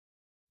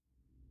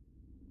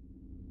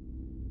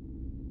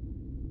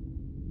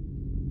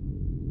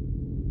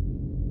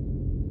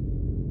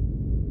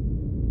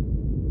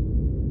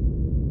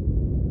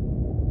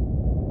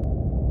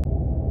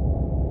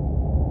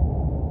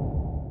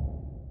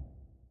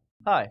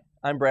Hi,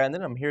 I'm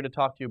Brandon. I'm here to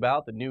talk to you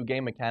about the new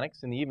game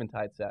mechanics in the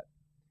Eventide set.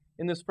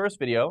 In this first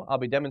video, I'll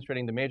be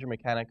demonstrating the major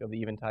mechanic of the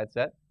Eventide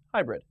set,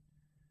 Hybrid.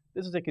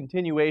 This is a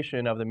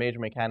continuation of the major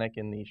mechanic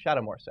in the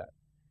Shadowmoor set.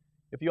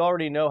 If you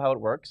already know how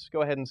it works,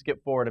 go ahead and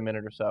skip forward a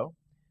minute or so.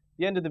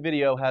 The end of the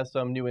video has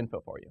some new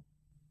info for you.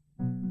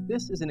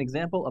 This is an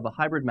example of a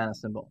hybrid mana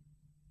symbol.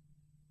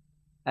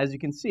 As you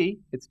can see,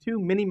 it's two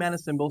mini mana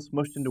symbols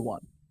smushed into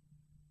one.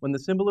 When the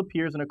symbol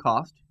appears in a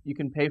cost, you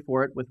can pay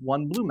for it with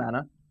 1 blue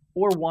mana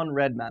or 1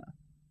 red mana.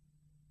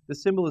 The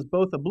symbol is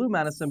both a blue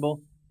mana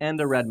symbol and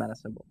a red mana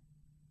symbol.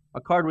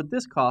 A card with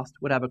this cost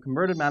would have a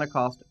converted mana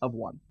cost of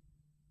 1.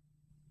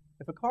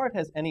 If a card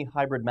has any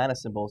hybrid mana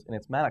symbols in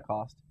its mana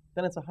cost,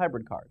 then it's a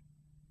hybrid card.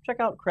 Check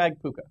out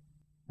Crag-Puka.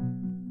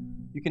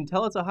 You can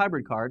tell it's a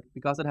hybrid card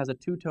because it has a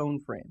two-tone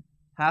frame,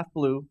 half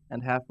blue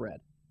and half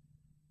red.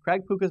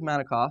 Crag-Puka's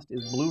mana cost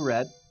is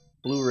blue-red,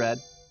 blue-red,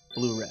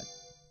 blue-red.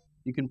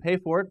 You can pay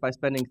for it by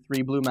spending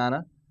 3 blue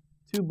mana,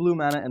 2 blue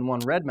mana and 1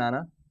 red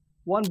mana,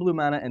 1 blue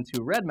mana and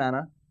 2 red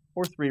mana,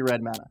 or 3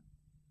 red mana.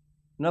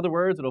 In other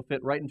words, it'll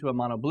fit right into a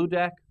mono-blue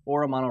deck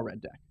or a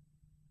mono-red deck.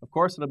 Of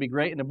course, it'll be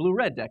great in a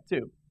blue-red deck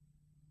too.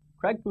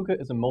 Crag-Puka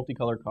is a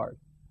multicolor card.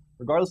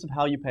 Regardless of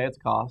how you pay its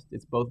cost,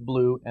 it's both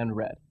blue and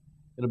red.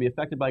 It'll be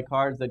affected by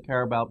cards that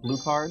care about blue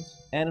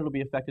cards, and it'll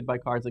be affected by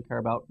cards that care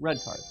about red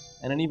cards.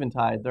 And in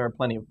Eventide, there are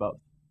plenty of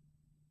both.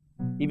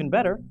 Even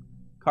better,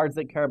 cards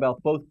that care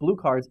about both blue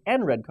cards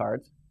and red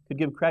cards could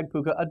give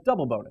Crag-Puka a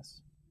double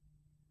bonus.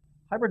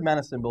 Hybrid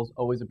mana symbols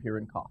always appear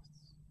in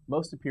costs.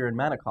 Most appear in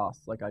mana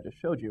costs, like I just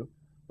showed you,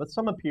 but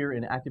some appear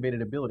in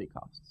activated ability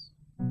costs.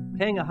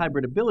 Paying a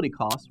hybrid ability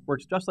cost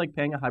works just like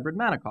paying a hybrid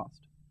mana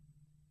cost.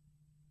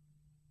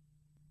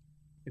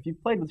 If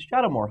you've played with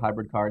Shadowmoor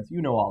hybrid cards,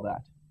 you know all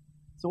that.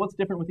 So what's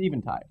different with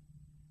Eventide?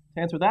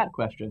 To answer that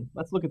question,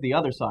 let's look at the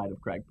other side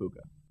of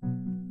Crag-Puka.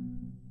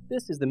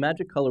 This is the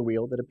magic color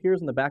wheel that appears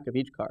on the back of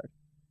each card.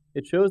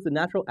 It shows the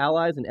natural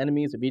allies and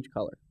enemies of each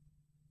color.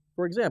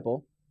 For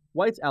example,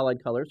 white's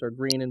allied colors are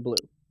green and blue.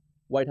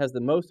 White has the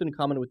most in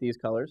common with these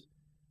colors,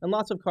 and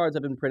lots of cards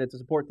have been printed to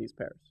support these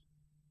pairs.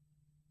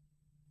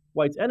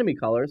 White's enemy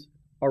colors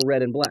are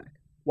red and black.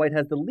 White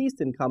has the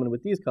least in common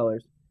with these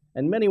colors,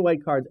 and many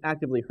white cards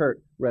actively hurt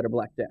red or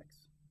black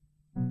decks.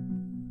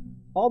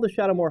 All the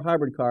Shadowmoor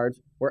hybrid cards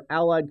were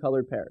allied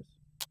colored pairs: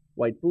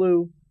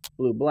 white-blue,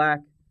 blue-black,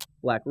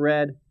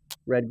 black-red,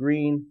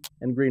 red-green,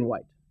 and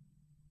green-white.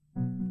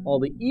 All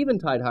the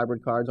Eventide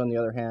hybrid cards, on the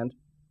other hand,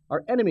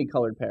 are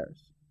enemy-colored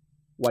pairs: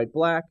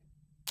 white-black,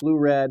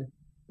 blue-red,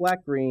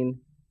 black-green,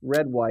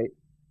 red-white,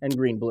 and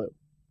green-blue.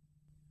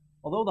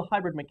 Although the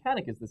hybrid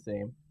mechanic is the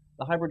same,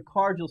 the hybrid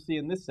cards you'll see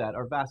in this set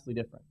are vastly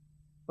different.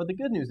 But the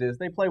good news is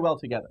they play well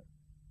together.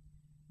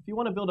 If you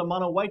want to build a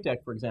mono-white deck,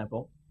 for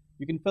example,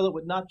 you can fill it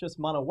with not just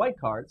mono-white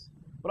cards,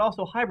 but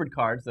also hybrid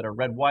cards that are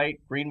red-white,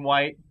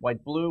 green-white,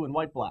 white-blue, and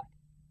white-black.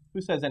 Who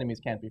says enemies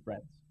can't be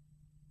friends?